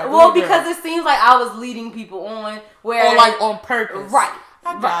 I'm sorry. Well, because it seems like I was leading people on, where or like on purpose. Right.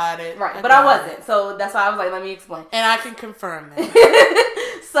 I got it. Right. But I wasn't. So that's why I was like, let me explain. And I can confirm that.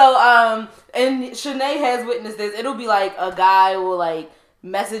 So, and Shanae has witnessed this. It'll be like a guy will like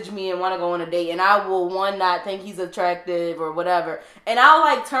message me and want to go on a date, and I will not think he's attractive or whatever, and I'll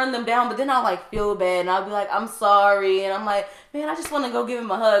like turn them down, but then I'll like feel bad and I'll be like, I'm sorry, and I'm like, man, I just want to go give him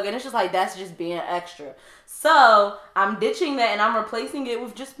a hug, and it's just like, that's just being extra. So I'm ditching that and I'm replacing it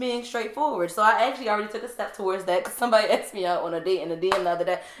with just being straightforward. So I actually already took a step towards that because somebody asked me out on a date in a DM the other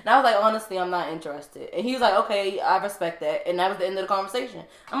day, and I was like, honestly, I'm not interested. And he was like, okay, I respect that. And that was the end of the conversation.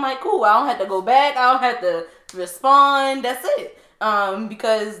 I'm like, cool, I don't have to go back, I don't have to respond, that's it.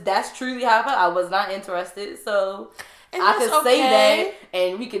 Because that's truly how I felt. I was not interested. So and I could say that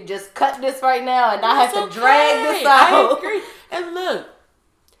and we could just cut this right now and not have to drag this out. I agree. And look,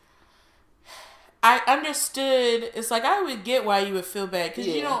 I understood. It's like I would get why you would feel bad because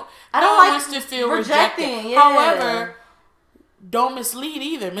you don't. I don't like to feel rejected. Yeah. However, don't mislead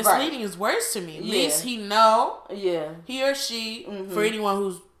either. Misleading is worse to me. At least he know. Yeah. He or she, for anyone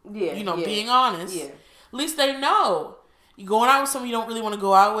who's being honest. Yeah. At least they know. You going out with someone you don't really want to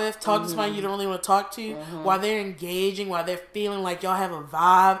go out with, talking to somebody you don't really want to talk to, while they're engaging, while they're feeling like y'all have a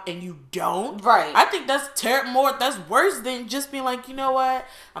vibe and you don't. Right. I think that's that's worse than just being like, you know what,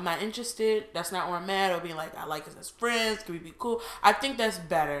 I'm not interested, that's not where I'm at, or being like, I like us as friends, can we be cool? I think that's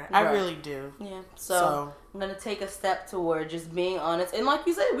better. Right. I really do. Yeah. So I'm going to take a step toward just being honest. And like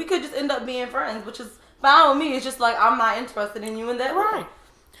you said, we could just end up being friends, which is fine with me. It's just like, I'm not interested in you in that way.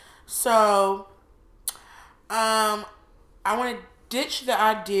 So, I want to ditch the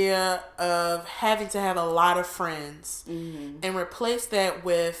idea of having to have a lot of friends and replace that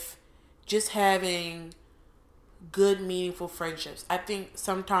with just having good, meaningful friendships. I think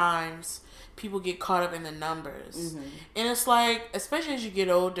sometimes people get caught up in the numbers. And it's like, especially as you get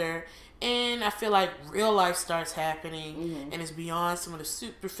older, and I feel like real life starts happening and it's beyond some of the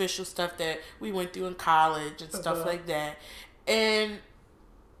superficial stuff that we went through in college and stuff like that. And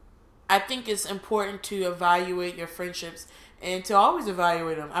I think it's important to evaluate your friendships and to always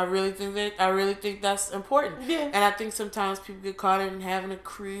evaluate them. I really think that's important. Yeah. And I think sometimes people get caught in having a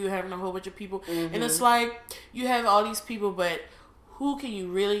crew, having a whole bunch of people, and it's like you have all these people, but who can you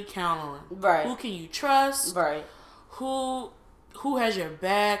really count on? Right. Who can you trust? Right. Who has your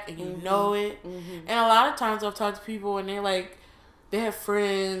back and you know it? And a lot of times I've talked to people and they're like, they have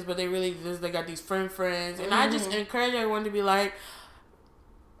friends, but they got these friends, and I just encourage everyone to be like,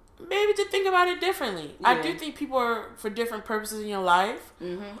 maybe to think about it differently. Yeah. I do think people are for different purposes in your life.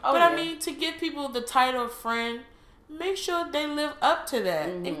 I mean, to give people the title of friend, make sure they live up to that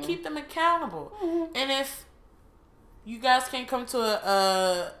and keep them accountable. And if you guys can't come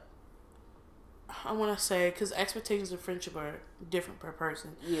to I want to say, because expectations of friendship are different per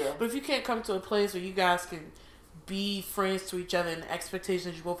person. Yeah. But if you can't come to a place where you guys can be friends to each other and the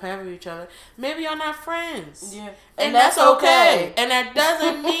expectations you both have of each other, maybe you're not friends. Yeah. And that's okay. And that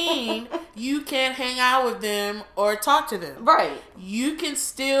doesn't mean you can't hang out with them or talk to them. Right. You can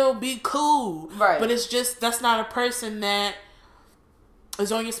still be cool. Right. But it's just, that's not a person that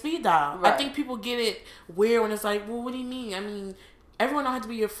is on your speed dial. Right. I think people get it weird when it's like, well, what do you mean? I mean, everyone don't have to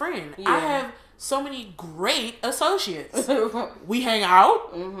be your friend. Yeah. I have so many great associates. We hang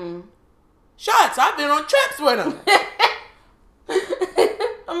out. Shots, I've been on trips with them.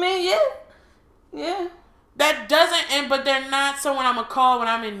 I mean, yeah. That doesn't, but they're not someone I'm going to call when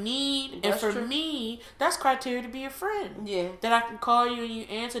I'm in need. That's and for me, that's criteria to be a friend. Yeah. That I can call you and you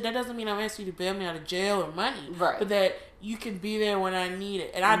answer. That doesn't mean I'm asking you to bail me out of jail or money. Right. But that you can be there when I need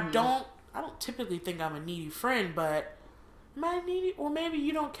it. And I don't typically think I'm a needy friend, but am I needy? Or maybe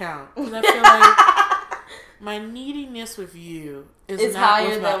you don't count. Because I feel like My neediness with you is it's not higher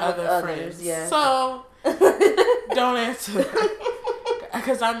with my than with other others. friends. Yeah. So don't answer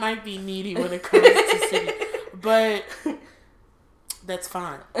because I might be needy when it comes to city, but that's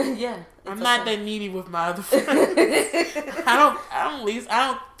fine. Yeah, I'm not that needy with my other friends. I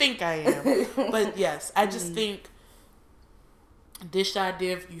don't think I am. But yes, I just think this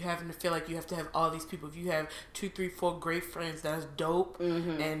idea of you having to feel like you have to have all these people. If you have 2, 3, 4 great friends, that's dope,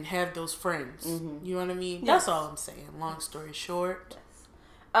 and have those friends. You know what I mean? Yes. That's all I'm saying. Long story short.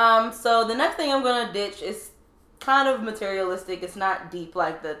 Yes. So the next thing I'm gonna ditch is kind of materialistic. It's not deep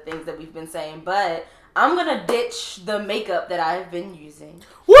like the things that we've been saying, but I'm gonna ditch the makeup that I've been using.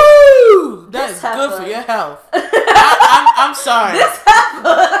 Woo! That's good for your health. I'm sorry.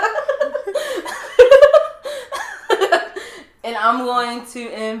 And I'm going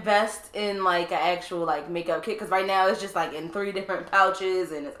to invest in like an actual like makeup kit, because right now it's just like in 3 different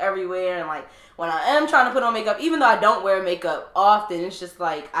pouches and it's everywhere. And like when I am trying to put on makeup, even though I don't wear makeup often, it's just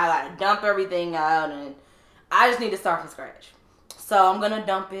like I gotta dump everything out and I just need to start from scratch. So I'm gonna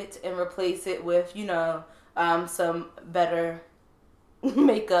dump it and replace it with, some better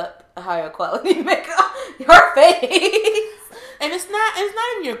makeup, higher quality makeup. Your face. And it's not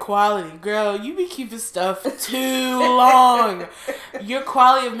even your quality, girl. You be keeping stuff too long. Your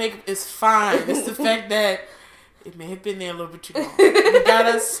quality of makeup is fine. It's the fact that it may have been there a little bit too long. You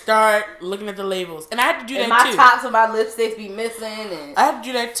gotta start looking at the labels. And I had to do that too. My tops of my lipsticks be missing. And I had to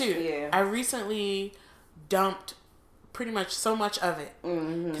do that too. Yeah. I recently dumped pretty much so much of it.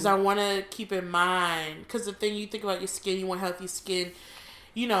 Because I want to keep in mind. Because the thing you think about your skin, you want healthy skin.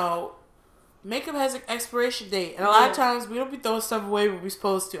 Makeup has an expiration date. And a lot of times we don't be throwing stuff away when we're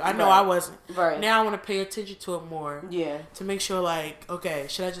supposed to. I know I wasn't. Right. Now I want to pay attention to it more. Yeah. To make sure, like, okay,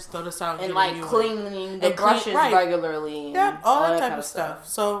 should I just throw this out and like cleaning the brushes regularly. And yeah, all that type of stuff.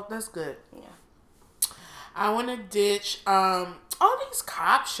 So that's good. Yeah. I want to ditch all these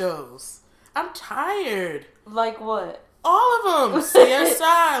cop shows. I'm tired. Like what? All of them.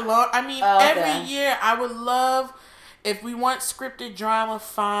 CSI. Every year I would love, if we want scripted drama,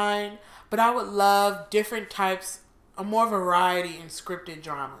 fine. But I would love different types, more variety in scripted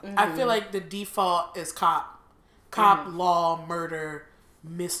drama. I feel like the default is cop, law, murder,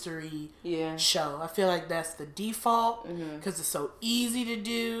 mystery show. I feel like that's the default because it's so easy to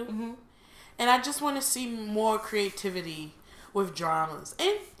do. And I just want to see more creativity with dramas.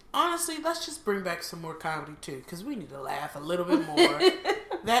 And honestly, let's just bring back some more comedy too, because we need to laugh a little bit more.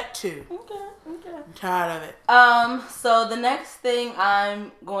 That too. Okay. I'm tired of it. So the next thing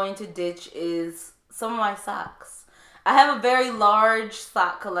I'm going to ditch is some of my socks. I have a very large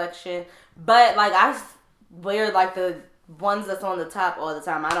sock collection, but like I wear like the ones that's on the top all the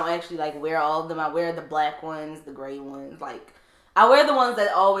time. I don't actually like wear all of them. I wear the black ones, the gray ones. Like I wear the ones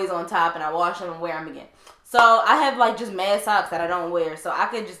that always on top, and I wash them and wear them again. So I have like just mad socks that I don't wear. So I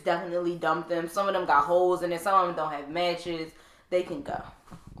could just definitely dump them. Some of them got holes in it. Some of them don't have matches. They can go.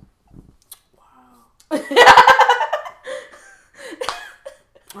 I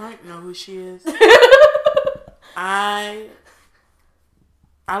don't know who she is. I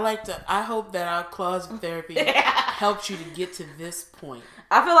hope that our closet therapy helps you to get to this point.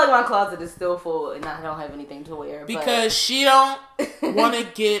 I feel like my closet is still full and I don't have anything to wear. Because she don't want to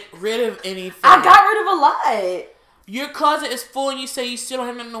get rid of anything. I got rid of a lot. Your closet is full and you say you still don't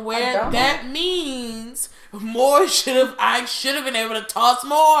have nothing to wear. That means I should have been able to toss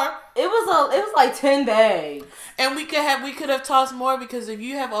more. It was like 10 bags. And we could have tossed more, because if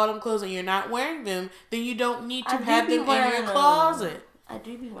you have all them clothes and you're not wearing them, then you don't need to have them in your closet. I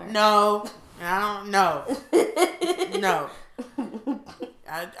do be wearing them. No. I don't know. No.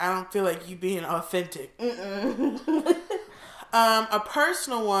 I don't feel like you being authentic. A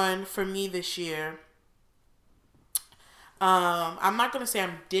personal one for me this year. I'm not going to say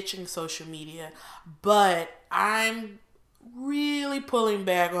I'm ditching social media, but I'm really pulling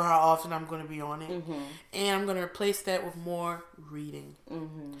back on how often I'm going to be on it. And I'm going to replace that with more reading.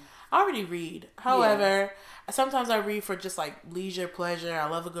 I already read. However, sometimes I read for just like leisure, pleasure. I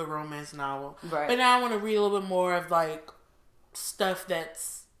love a good romance novel. Right. But now I want to read a little bit more of like stuff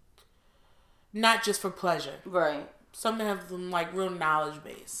that's not just for pleasure. Right. Something that has like real knowledge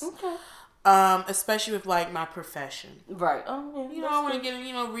base. Okay. Especially with like my profession. Right. Oh, yeah. I want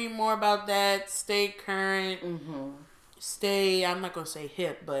to read more about that, stay current, stay, I'm not going to say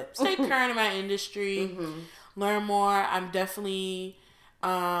hip, but stay current in my industry, learn more. I'm definitely,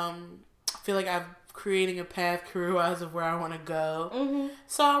 feel like I'm creating a path career-wise of where I want to go.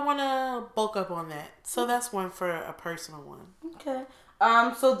 So I want to bulk up on that. So that's one for a personal one. Okay.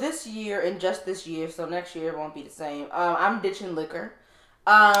 So this year, and just this year, so next year it won't be the same, I'm ditching liquor.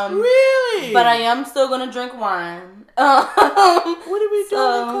 Really? But I am still gonna drink wine. What are we doing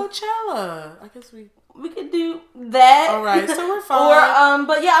at Coachella? I guess we could do that. All right, so we're fine. Or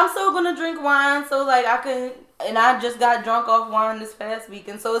but yeah, I'm still gonna drink wine. So like I can, and I just got drunk off wine this past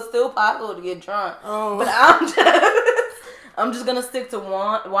weekend, so it's still possible to get drunk. Oh, but I'm just gonna stick to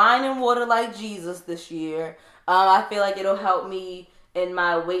wine and water like Jesus this year. I feel like it'll help me in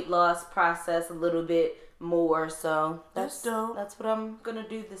my weight loss process a little bit more. So that's dope. That's what I'm gonna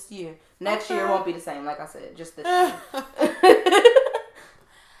do this year. Next year won't be the same, like I said, just this year.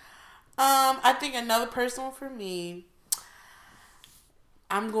 I think another personal one for me,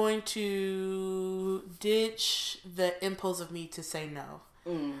 I'm going to ditch the impulse of me to say no.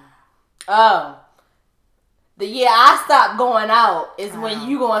 Oh. The year I stopped going out is when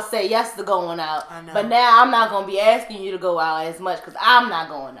you gonna say yes to going out. I know. But now I'm not gonna be asking you to go out as much because I'm not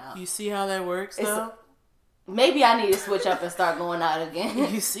going out. You see how that works, though? Maybe I need to switch up and start going out again.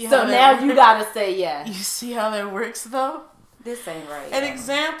 You see how so that now works? You gotta say yes. You see how that works, though? This ain't right. An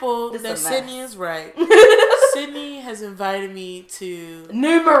example that Sydney is right. Sydney has invited me to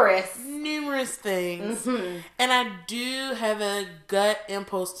numerous things, and I do have a gut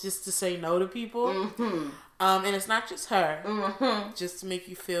impulse just to say no to people. And it's not just her, just to make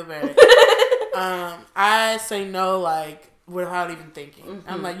you feel better. I say no like without even thinking.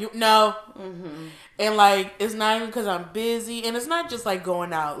 I'm like, no, and like it's not even because I'm busy, and it's not just like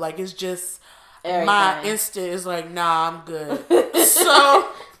going out. Like it's just. Everything. My instinct is like, nah, I'm good. So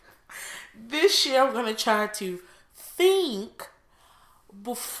this year I'm gonna try to think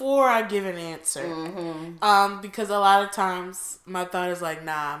before I give an answer. Because a lot of times my thought is like,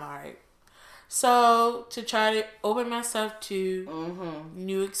 nah, I'm alright. So to try to open myself to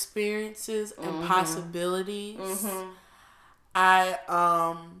new experiences and possibilities,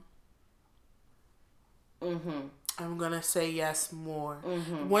 I'm gonna say yes more.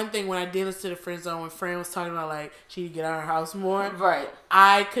 One thing when I did listen to the Friend Zone, when Fran was talking about like she need to get out of her house more, right?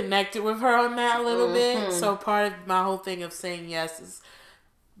 I connected with her on that a little bit. So part of my whole thing of saying yes is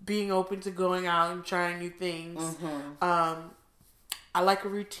being open to going out and trying new things. I like a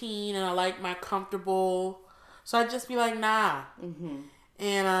routine and I like my comfortable. So I just be like, nah.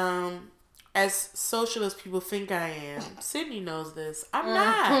 And as social as people think I am, Sydney knows this. I'm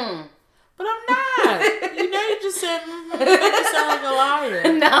not. But I'm not. You know, you just said, you make me sound like a liar.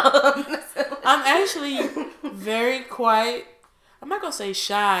 No. I'm actually very quiet. I'm not going to say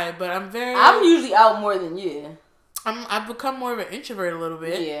shy, but I'm usually out more than you. I've become more of an introvert a little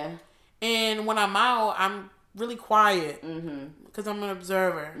bit. Yeah. And when I'm out, I'm really quiet. Because I'm an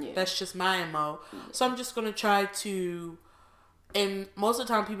observer. Yeah. That's just my MO. So I'm just going to try to... And most of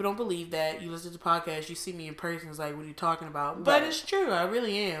the time, people don't believe that. You listen to podcasts, you see me in person, it's like, what are you talking about? Right. But it's true. I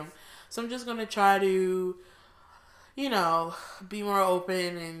really am. So I'm just going to try to, you know, be more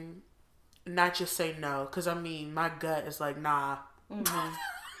open and not just say no. Because, I mean, my gut is like, nah.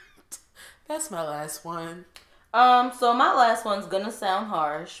 That's my last one. So my last one's going to sound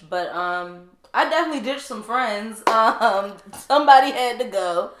harsh. But I definitely ditched some friends. Somebody had to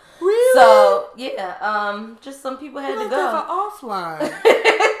go. Really? So, yeah. Just some people had to go. Offline.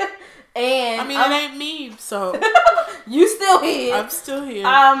 And I mean, it ain't me, so you still here. I'm still here.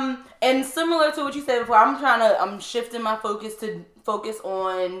 And similar to what you said before, I'm shifting my focus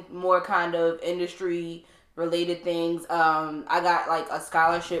on more kind of industry related things. I got like a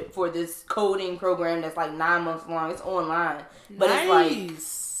scholarship for this coding program that's like 9 months long. It's online, but it's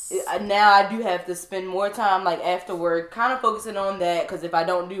like now I do have to spend more time like after work, kind of focusing on that because if I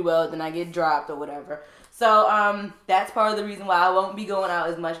don't do well, then I get dropped or whatever. So, that's part of the reason why I won't be going out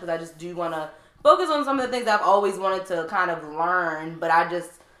as much because I just do want to focus on some of the things I've always wanted to kind of learn, but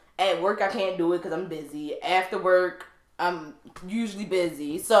at work I can't do it because I'm busy. After work, I'm usually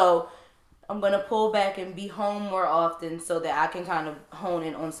busy. So, I'm going to pull back and be home more often so that I can kind of hone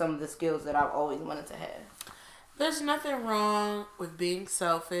in on some of the skills that I've always wanted to have. There's nothing wrong with being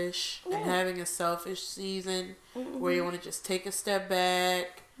selfish and having a selfish season where you want to just take a step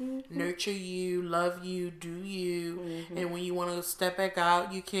back, nurture you, love you, do you, and when you want to step back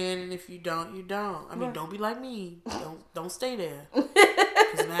out, you can, and if you don't, you don't. I mean, don't be like me. Don't stay there.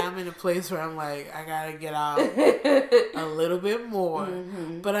 Because now I'm in a place where I'm like, I gotta get out a little bit more.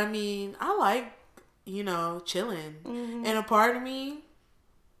 But I mean, I like, chilling. And a part of me,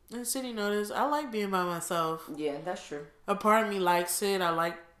 and Sydney noticed, I like being by myself. Yeah, that's true. A part of me likes it. I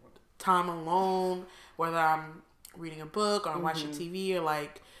like time alone, whether I'm reading a book or I'm watching TV or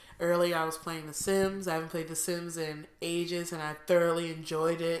like earlier I was playing The Sims. I haven't played The Sims in ages and I thoroughly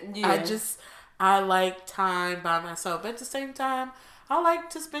enjoyed it. Yeah. I like time by myself. But at the same time, I like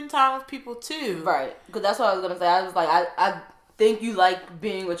to spend time with people too. Right. Because that's what I was going to say. I was like, I think you like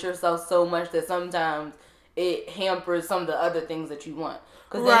being with yourself so much that sometimes it hampers some of the other things that you want.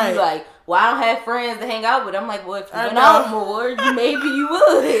 Because then you're like, well, I don't have friends to hang out with. I'm like, well, if you went out more, maybe you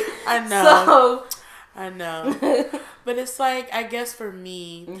would. I know. I know. But it's like, I guess for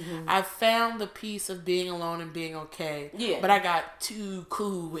me, I found the peace of being alone and being okay. Yeah. But I got too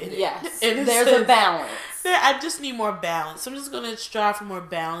cool with it. Yes. There's a balance. I just need more balance. So I'm just going to strive for more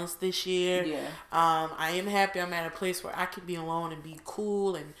balance this year. Yeah. I am happy I'm at a place where I can be alone and be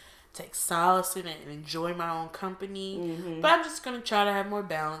cool and take solace in it and enjoy my own company. But I'm just going to try to have more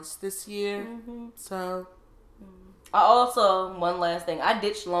balance this year. So. I also, one last thing, I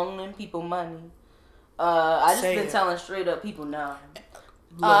ditched loaning people money. I just been telling straight up people no.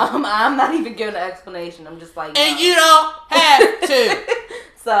 I'm not even giving an explanation. I'm just like, and you don't have to.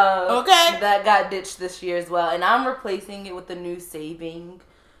 So that got ditched this year as well, and I'm replacing it with a new saving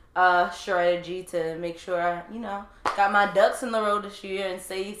strategy to make sure I, got my ducks in the row this year and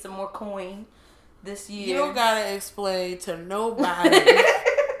save some more coin this year. You don't gotta explain to nobody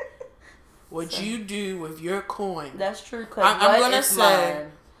what you do with your coin. That's true. Cause I'm gonna say.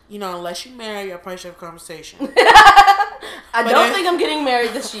 Mine? Unless you marry, you'll probably have a conversation. I don't think I'm getting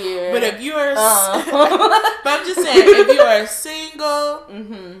married this year. But if you are, but I'm just saying, if you are single,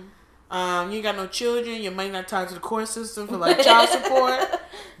 you got no children, you might not talk to the court system for like child support.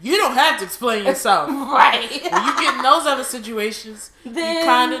 You don't have to explain yourself, right? When you get in those other situations, then you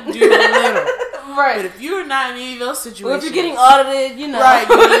kind of do a little, right? But if you're not in any of those situations, or if you're getting audited, right?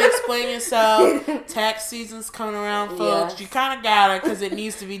 You need to explain yourself. Tax season's coming around, folks. Yes. You kind of gotta because it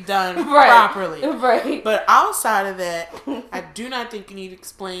needs to be done properly, right? But outside of that, I do not think you need to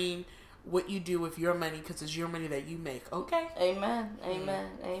explain what you do with your money because it's your money that you make. Okay? Amen.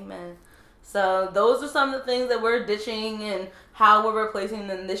 Amen. So those are some of the things that we're ditching and how we're replacing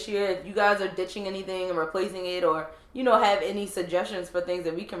them this year. If you guys are ditching anything and replacing it, or have any suggestions for things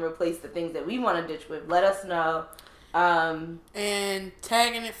that we can replace the things that we want to ditch with, let us know. And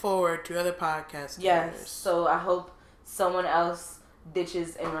tagging it forward to other podcasts. Yes. So I hope someone else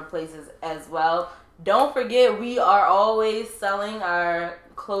ditches and replaces as well. Don't forget, we are always selling our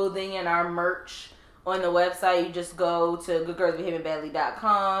clothing and our merch on the website. You just go to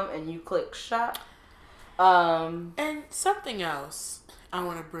goodgirlsbehavingbadly.com and you click shop. And something else I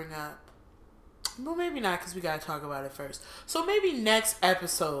want to bring up. Well, maybe not because we got to talk about it first. So maybe next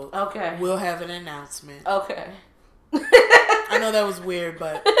episode, we'll have an announcement. Okay. I know that was weird,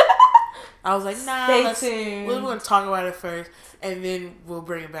 but I was like, nah, Stay tuned. We're going to talk about it first, and then we'll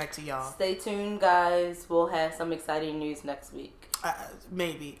bring it back to y'all. Stay tuned, guys. We'll have some exciting news next week.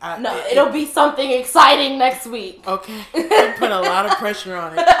 Maybe. It'll be something exciting next week. Okay. Put a lot of pressure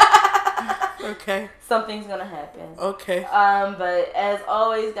on it. Okay. Something's going to happen. Okay. But as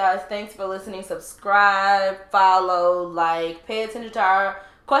always, guys, thanks for listening. Subscribe, follow, like, pay attention to our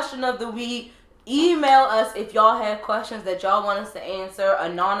question of the week. Email us if y'all have questions that y'all want us to answer,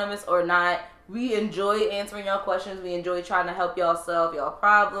 anonymous or not. We enjoy answering y'all questions. We enjoy trying to help y'all solve y'all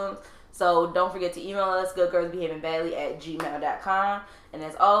problems. So don't forget to email us, goodgirlsbehavingbadly@gmail.com. And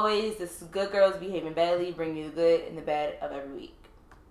as always, this is Good Girls Behaving Badly, bringing you the good and the bad of every week.